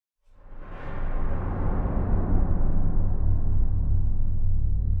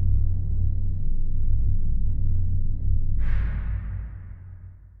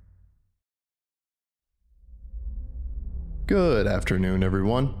Good afternoon,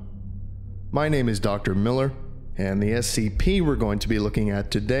 everyone. My name is Dr. Miller, and the SCP we're going to be looking at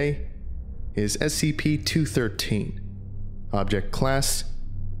today is SCP-213, Object Class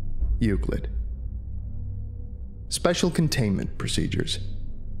Euclid. Special Containment Procedures.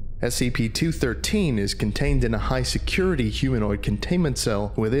 SCP-213 is contained in a high-security humanoid containment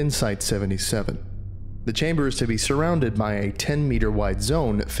cell within Site-77. The chamber is to be surrounded by a 10-meter wide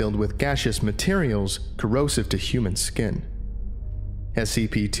zone filled with gaseous materials corrosive to human skin.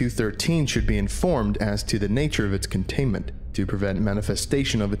 SCP-213 should be informed as to the nature of its containment to prevent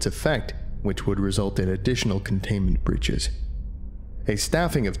manifestation of its effect, which would result in additional containment breaches. A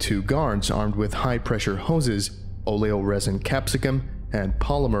staffing of 2 guards armed with high-pressure hoses, oleoresin capsicum, and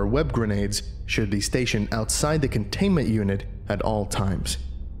polymer web grenades should be stationed outside the containment unit at all times.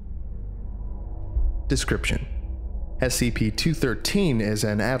 Description: SCP-213 is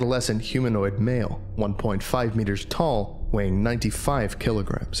an adolescent humanoid male, 1.5 meters tall, weighing 95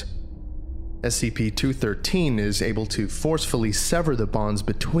 kilograms. SCP-213 is able to forcefully sever the bonds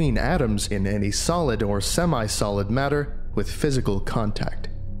between atoms in any solid or semi-solid matter with physical contact.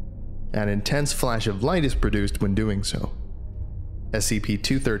 An intense flash of light is produced when doing so.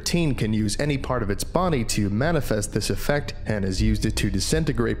 SCP-213 can use any part of its body to manifest this effect and has used it to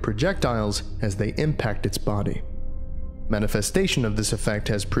disintegrate projectiles as they impact its body. Manifestation of this effect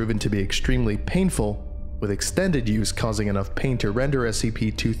has proven to be extremely painful, with extended use causing enough pain to render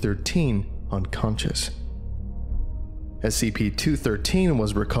SCP-213 unconscious. SCP-213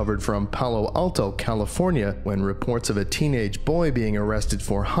 was recovered from Palo Alto, California, when reports of a teenage boy being arrested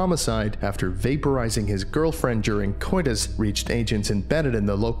for homicide after vaporizing his girlfriend during coitus reached agents embedded in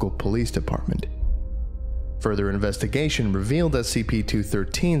the local police department. Further investigation revealed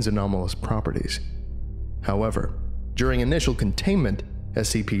SCP-213's anomalous properties. However, during initial containment,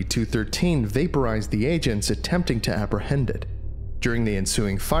 SCP-213 vaporized the agents attempting to apprehend it. During the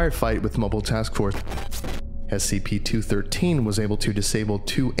ensuing firefight with Mobile Task Force, SCP-213 was able to disable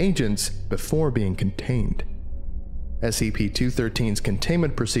 2 agents before being contained. SCP-213's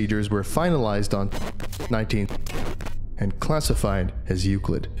containment procedures were finalized on 19th and classified as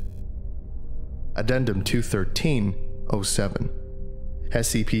Euclid. Addendum 213-07.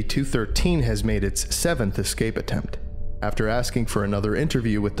 SCP-213 has made its 7th escape attempt. After asking for another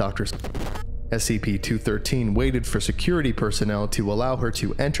interview with Dr. SCP-213 waited for security personnel to allow her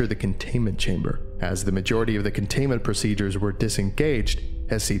to enter the containment chamber. As the majority of the containment procedures were disengaged,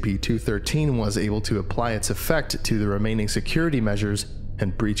 SCP-213 was able to apply its effect to the remaining security measures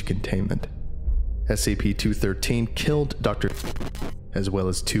and breach containment. SCP-213 killed Dr. as well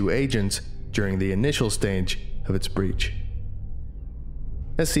as 2 agents during the initial stage of its breach.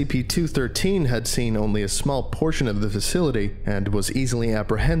 SCP-213 had seen only a small portion of the facility and was easily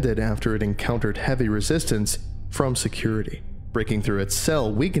apprehended after it encountered heavy resistance from security. Breaking through its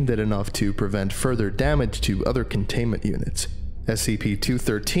cell weakened it enough to prevent further damage to other containment units.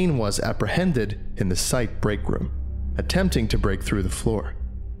 SCP-213 was apprehended in the site break room, attempting to break through the floor.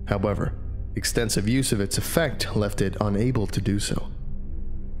 However, extensive use of its effect left it unable to do so.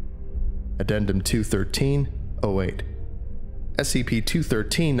 Addendum 213-08.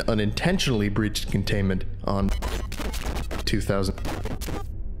 SCP-213 unintentionally breached containment on 2000.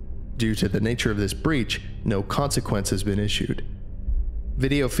 Due to the nature of this breach, no consequence has been issued.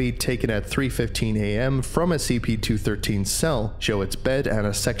 Video feed taken at 3:15 a.m. from SCP-213's cell show its bed and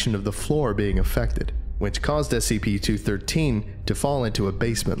a section of the floor being affected, which caused SCP-213 to fall into a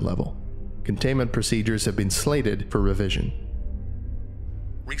basement level. Containment procedures have been slated for revision.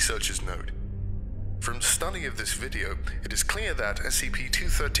 Researchers note: from study of this video, it is clear that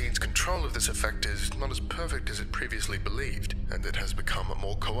SCP-213's control of this effect is not as perfect as it previously believed, and it has become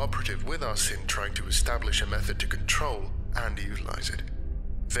more cooperative with us in trying to establish a method to control and utilize it.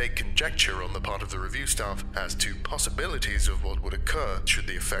 Vague conjecture on the part of the review staff as to possibilities of what would occur should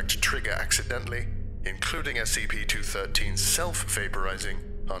the effect trigger accidentally, including SCP-213's self-vaporizing,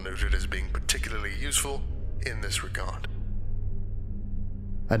 are noted as being particularly useful in this regard.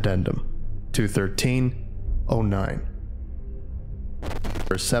 Addendum 213-09.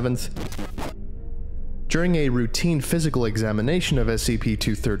 7th. During a routine physical examination of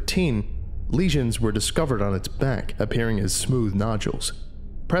SCP-213, lesions were discovered on its back, appearing as smooth nodules.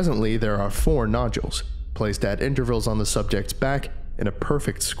 Presently, there are 4 nodules, placed at intervals on the subject's back in a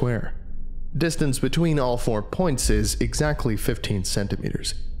perfect square. Distance between all 4 points is exactly 15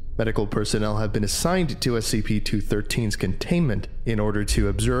 centimeters. Medical personnel have been assigned to SCP-213's containment in order to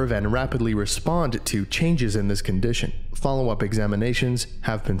observe and rapidly respond to changes in this condition. Follow-up examinations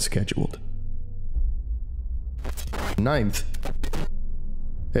have been scheduled. 9th.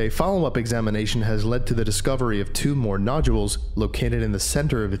 A follow-up examination has led to the discovery of 2 more nodules located in the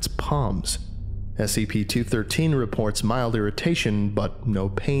center of its palms. SCP-213 reports mild irritation, but no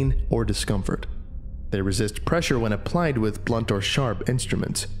pain or discomfort. They resist pressure when applied with blunt or sharp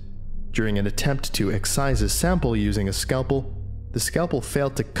instruments. During an attempt to excise a sample using a scalpel, the scalpel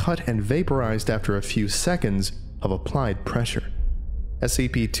failed to cut and vaporized after a few seconds of applied pressure.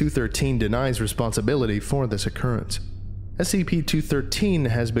 SCP-213 denies responsibility for this occurrence. SCP-213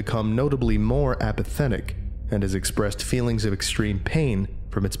 has become notably more apathetic and has expressed feelings of extreme pain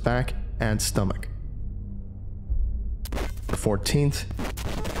from its back and stomach. The 14th,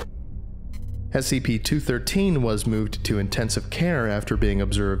 SCP-213 was moved to intensive care after being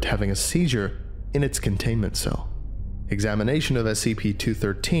observed having a seizure in its containment cell. Examination of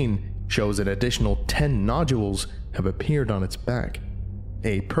SCP-213 shows an additional 10 nodules have appeared on its back.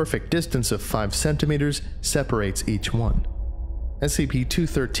 A perfect distance of 5 centimeters separates each one.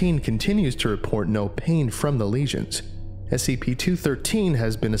 SCP-213 continues to report no pain from the lesions. SCP-213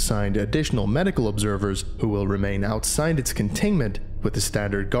 has been assigned additional medical observers who will remain outside its containment with the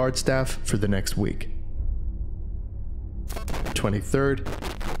standard guard staff for the next week. 23rd.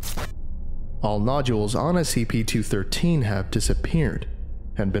 All nodules on SCP-213 have disappeared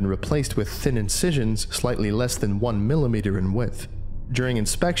and been replaced with thin incisions slightly less than 1 millimeter in width. During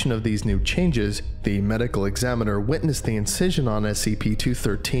inspection of these new changes, the medical examiner witnessed the incision on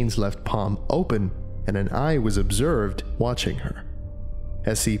SCP-213's left palm open, and an eye was observed watching her.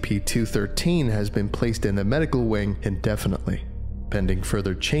 SCP-213 has been placed in the medical wing indefinitely, pending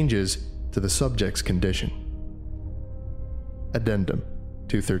further changes to the subject's condition. Addendum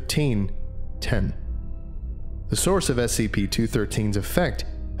 213-10. The source of SCP-213's effect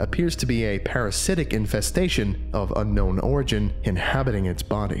appears to be a parasitic infestation of unknown origin inhabiting its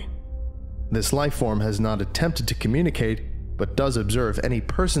body. This lifeform has not attempted to communicate, but does observe any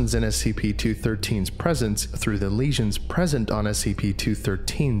persons in SCP-213's presence through the lesions present on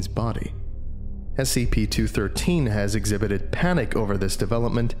SCP-213's body. SCP-213 has exhibited panic over this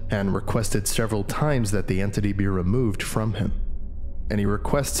development and requested several times that the entity be removed from him. Any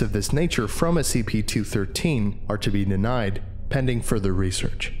requests of this nature from SCP-213 are to be denied pending further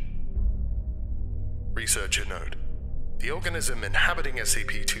research. Researcher note: the organism inhabiting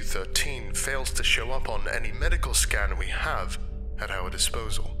SCP-213 fails to show up on any medical scan we have at our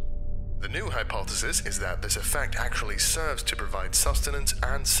disposal. The new hypothesis is that this effect actually serves to provide sustenance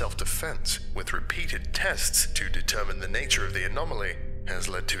and self-defense, with repeated tests to determine the nature of the anomaly has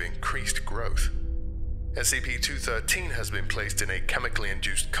led to increased growth. SCP-213 has been placed in a chemically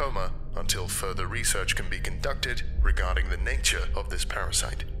induced coma until further research can be conducted regarding the nature of this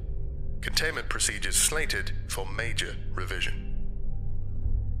parasite. Containment procedures slated for major revision.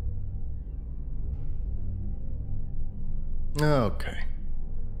 Okay.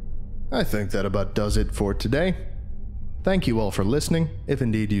 I think that about does it for today. Thank you all for listening, if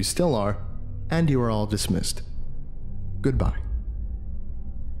indeed you still are, and you are all dismissed. Goodbye.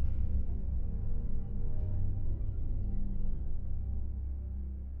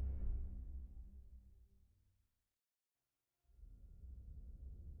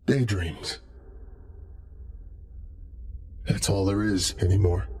 Daydreams. That's all there is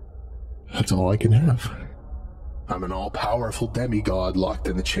anymore. That's all I can have. I'm an all-powerful demigod locked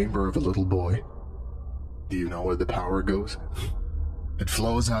in the chamber of a little boy. Do you know where the power goes? It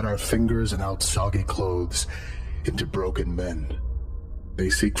flows out our fingers and out soggy clothes into broken men. They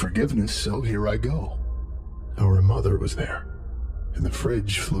seek forgiveness, so here I go. Our mother was there, and the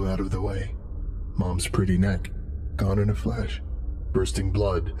fridge flew out of the way. Mom's pretty neck, gone in a flash. Bursting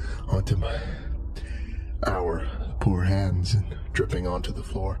blood onto our poor hands and dripping onto the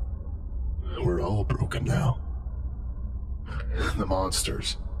floor. We're all broken now. The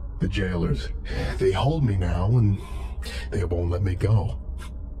monsters, the jailers, they hold me now and they won't let me go.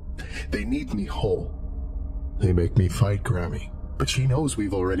 They need me whole. They make me fight Grammy, but she knows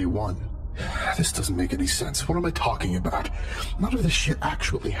we've already won. This doesn't make any sense. What am I talking about? None of this shit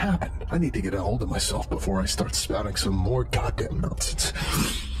actually happened. I need to get a hold of myself before I start spouting some more goddamn nonsense.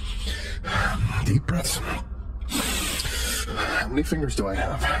 Deep breaths. How many fingers do I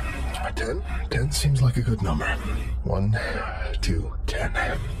have? 10? 10 seems like a good number. 1, 2,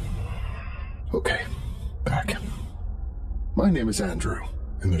 10. Okay, back. My name is Andrew,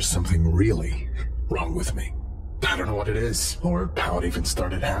 and there's something really wrong with me. I don't know what it is, or how it even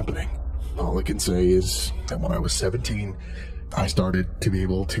started happening. All I can say is that when I was 17, I started to be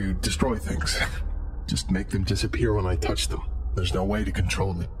able to destroy things. Just make them disappear when I touch them. There's no way to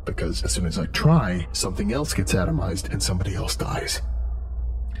control it, because as soon as I try, something else gets atomized and somebody else dies.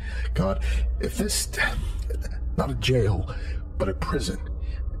 God, if this, not a jail, but a prison,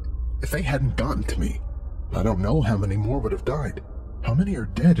 If they hadn't gotten to me, I don't know how many more would have died. How many are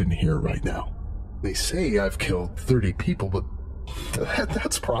dead in here right now? They say I've killed 30 people, but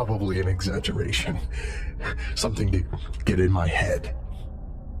that's probably an exaggeration. Something to get in my head.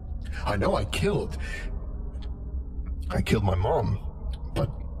 I know I killed my mom, but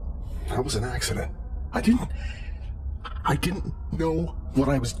that was an accident. I didn't know what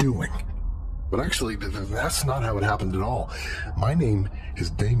I was doing. But actually, that's not how it happened at all. My name is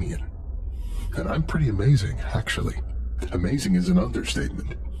Damien, and I'm pretty amazing, actually. Amazing is an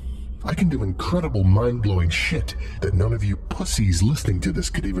understatement. I can do incredible, mind-blowing shit that none of you pussies listening to this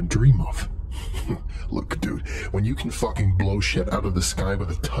could even dream of. Look, dude, when you can fucking blow shit out of the sky with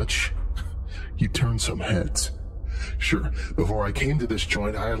a touch, you turn some heads. Sure, before I came to this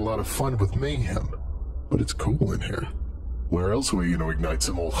joint, I had a lot of fun with mayhem, but it's cool in here. Where else were you gonna ignite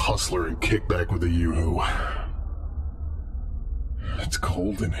some old hustler and kick back with a yoo-hoo? It's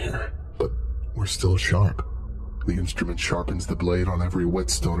cold in here, but we're still sharp. The instrument sharpens the blade on every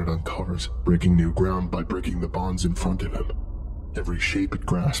whetstone it uncovers, breaking new ground by breaking the bonds in front of him. Every shape it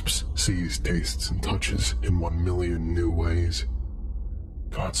grasps, sees, tastes, and touches in 1,000,000 new ways.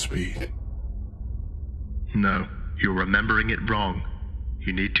 Godspeed. No, you're remembering it wrong.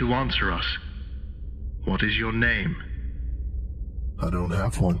 You need to answer us. What is your name? I don't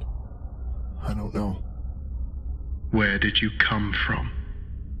have one. I don't know. Where did you come from?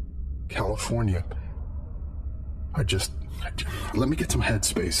 California. Let me get some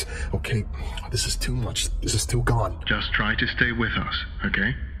headspace, okay? This is too much. This is too gone. Just try to stay with us,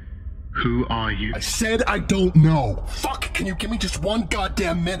 okay? Who are you? I said I don't know. Fuck, can you give me just one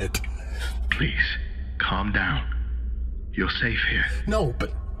goddamn minute? Please, calm down. You're safe here. No,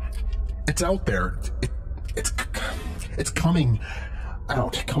 but it's out there. It's coming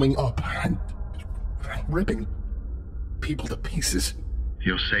out, coming up, and ripping people to pieces.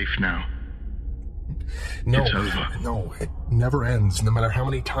 You're safe now. No, it's over. No, it never ends, no matter how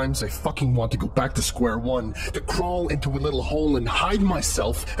many times I fucking want to go back to square one, to crawl into a little hole and hide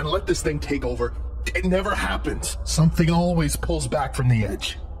myself and let this thing take over. It never happens. Something always pulls back from the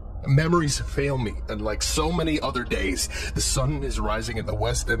edge. Memories fail me, and like so many other days, the sun is rising in the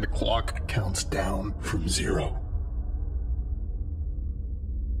west and the clock counts down from 0.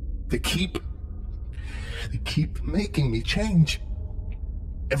 They keep making me change.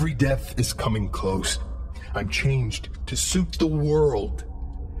 Every death is coming close. I'm changed to suit the world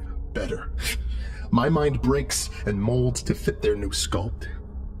better. My mind breaks and molds to fit their new sculpt.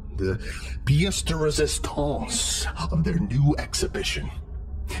 The pièce de résistance of their new exhibition.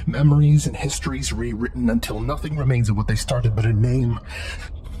 Memories and histories rewritten until nothing remains of what they started but a name.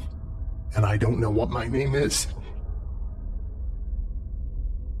 And I don't know what my name is.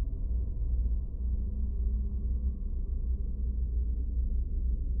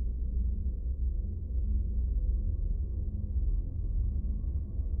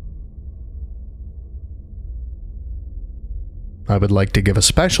 I would like to give a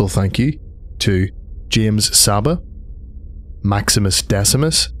special thank you to James Saba, Maximus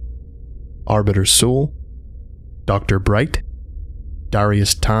Decimus, Arbiter Soul, Dr. Bright,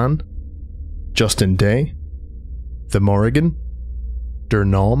 Darius Tan, Justin Day, The Morrigan,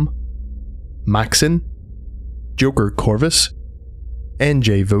 Dernom, Maxin, Joker Corvus,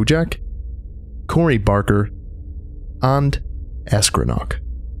 NJ Vojak, Corey Barker, and Eskranock.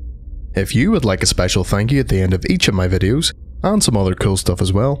 If you would like a special thank you at the end of each of my videos, and some other cool stuff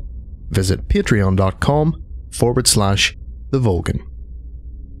as well, visit patreon.com/TheVolgun.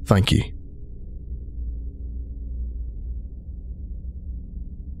 Thank you.